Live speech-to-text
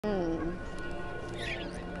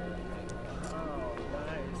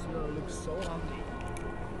so hungry.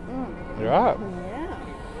 You're right. Yeah.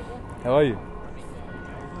 How are you?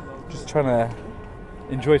 Just trying to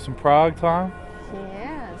enjoy some Prague time.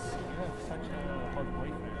 Yes. You have such a hot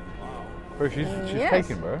boyfriend. Wow. Bro, she's Yes.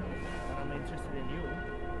 taken, bro. And I'm interested in you.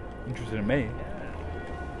 Interested in me? Yeah.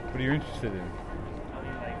 What are you interested in? I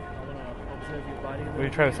mean, like, I want to observe your body. What are you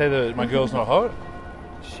trying to say, that my girl's not hot?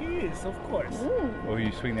 She is, of course. Or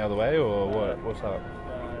you swing the other way, or what? What's up?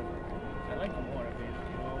 But I like you more a bit.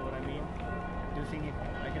 You know what I mean? Do you think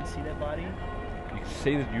I can see that body? You can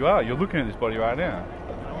see that you are. You're looking at this body right now. I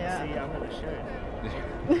don't Yeah. see under the shirt.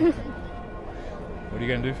 What are you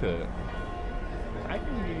going to do for that? I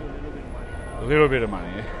can give you a little bit of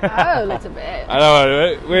money. A little bit of money. Oh, a little bit. I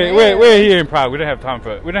know. We're here in Prague. We don't have time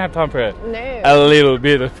for it. We don't have time for No. a little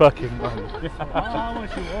bit of fucking money. How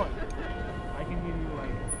much you want? I can give you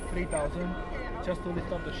like 3,000 just to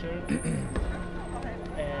lift up the shirt.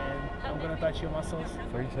 And I'm gonna touch your muscles.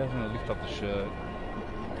 3,000 to lift up the shirt.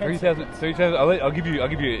 10 3,000. seconds. 3,000. I'll give you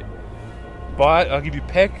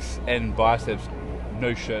pecs and biceps,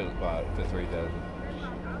 no shirt, but for 3,000.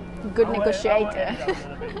 Good I wanna negotiator. edit up a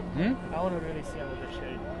little bit. Hmm? I want to really see under the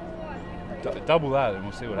shirt. Double that, and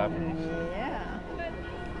we'll see what happens. Yeah.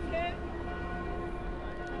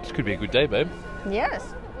 This could be a good day, babe.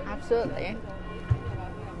 Yes, absolutely.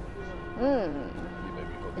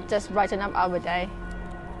 Just brighten up our day.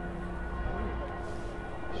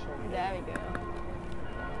 There we go.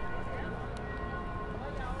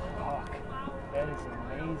 Fuck. That is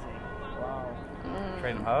amazing. Wow.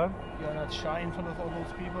 Train them hard. You're not shy in front of all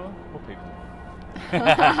those people? What people? You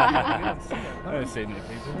don't see them. I don't see any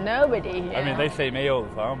people. Nobody here. I mean, they see me all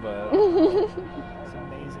the time, but It's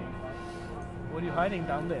amazing. What are you hiding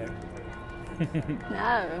down there?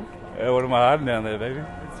 No. what am I hiding down there, baby?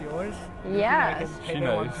 It's yours? Yes. She Pay that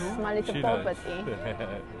knows. one too? It's my little She knows. property.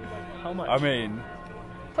 How much? I mean,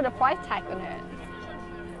 Put a price tag on it.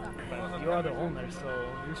 you are the owner, so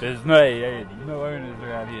you should. there's no owners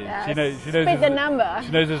around here. Yes. She knows. Spit the number.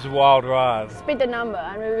 She knows it's a wild ride. Spit the number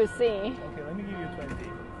and we will see. Okay, let me give you 20.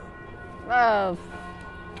 Oh,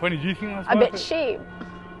 20. Do you think that's a worth bit it? cheap.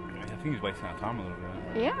 I think he's wasting our time a little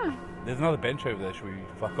bit. Yeah. There's another bench over there. Should we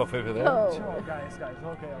fuck off over there? Oh. Sure, guys,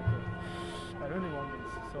 okay. I really want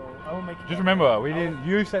this, so I will make it. Just remember, we didn't.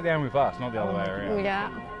 You sat down with us, not the other way around. Yeah.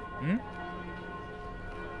 Hmm?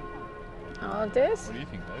 All this. What do you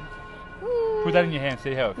think, babe? Put that in your hand.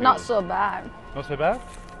 See how it feels. Not so bad. Not so bad.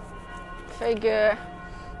 Very good.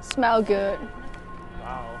 Smell good.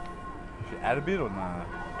 Wow. Should add a bit or nah?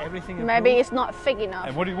 Everything is Maybe blue. it's not thick enough.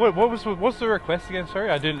 And what's the request again? Sorry,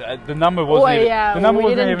 I didn't. The number wasn't. Oh, even, yeah, the number we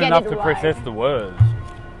wasn't didn't even get enough it to right. process the words.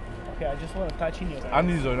 Okay, I just want to touch in your eyes.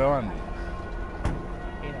 Undies or no undies.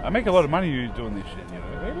 You know. I make a lot of money doing this shit, you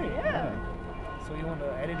know. Really? Yeah. So you want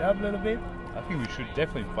to add it up a little bit? I think we should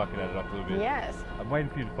definitely fucking add it up a little bit. Yes. I'm waiting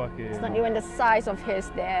for you to fucking. It's not even the size of his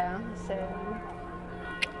there. So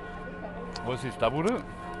What's this? Doubled it?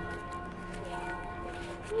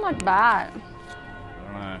 not bad.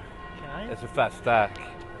 I don't know. Can I? That's a fat stack.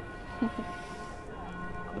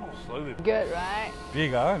 Slowly. Good, right?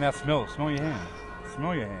 Bigger. Now smell. Smell your hand.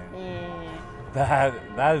 Smell your hand. Yeah.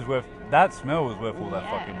 That is worth. That smell was worth all that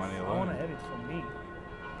Yes. fucking money I want alone. to add it for me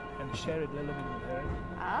and share it a little bit with her.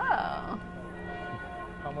 Oh.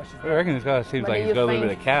 How much is I that? reckon this guy seems What like do he's you got a little bit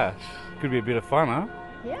think? of cash. Could be a bit of fun, huh?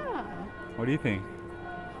 Yeah. What do you think?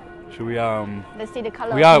 Should we Let's see the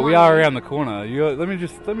color. We are around the corner. Let me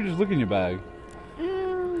just look in your bag.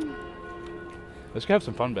 Let's go have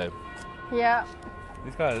some fun, babe. Yeah.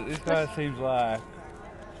 This guy seems like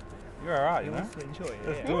you're alright, you He know. wants to enjoy it.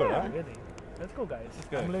 Let's yeah. do it, Yeah, huh? Really. Let's go, guys.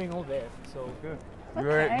 go. I'm living all there, so Good.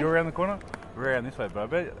 Okay. You're around the corner. We're around this way, bro.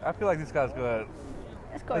 But I feel like this guy's got. It's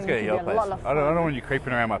Let's going go to to be your a place. lot of I fun. don't want you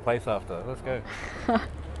creeping around my place after. Let's go.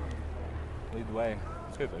 Lead the way.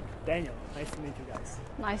 Let's go, babe. Daniel, nice to meet you guys.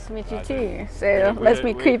 Nice to meet you Alright, too. We So don't- let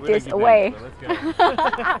me we creep don't this give away. names, so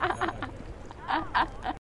let's go.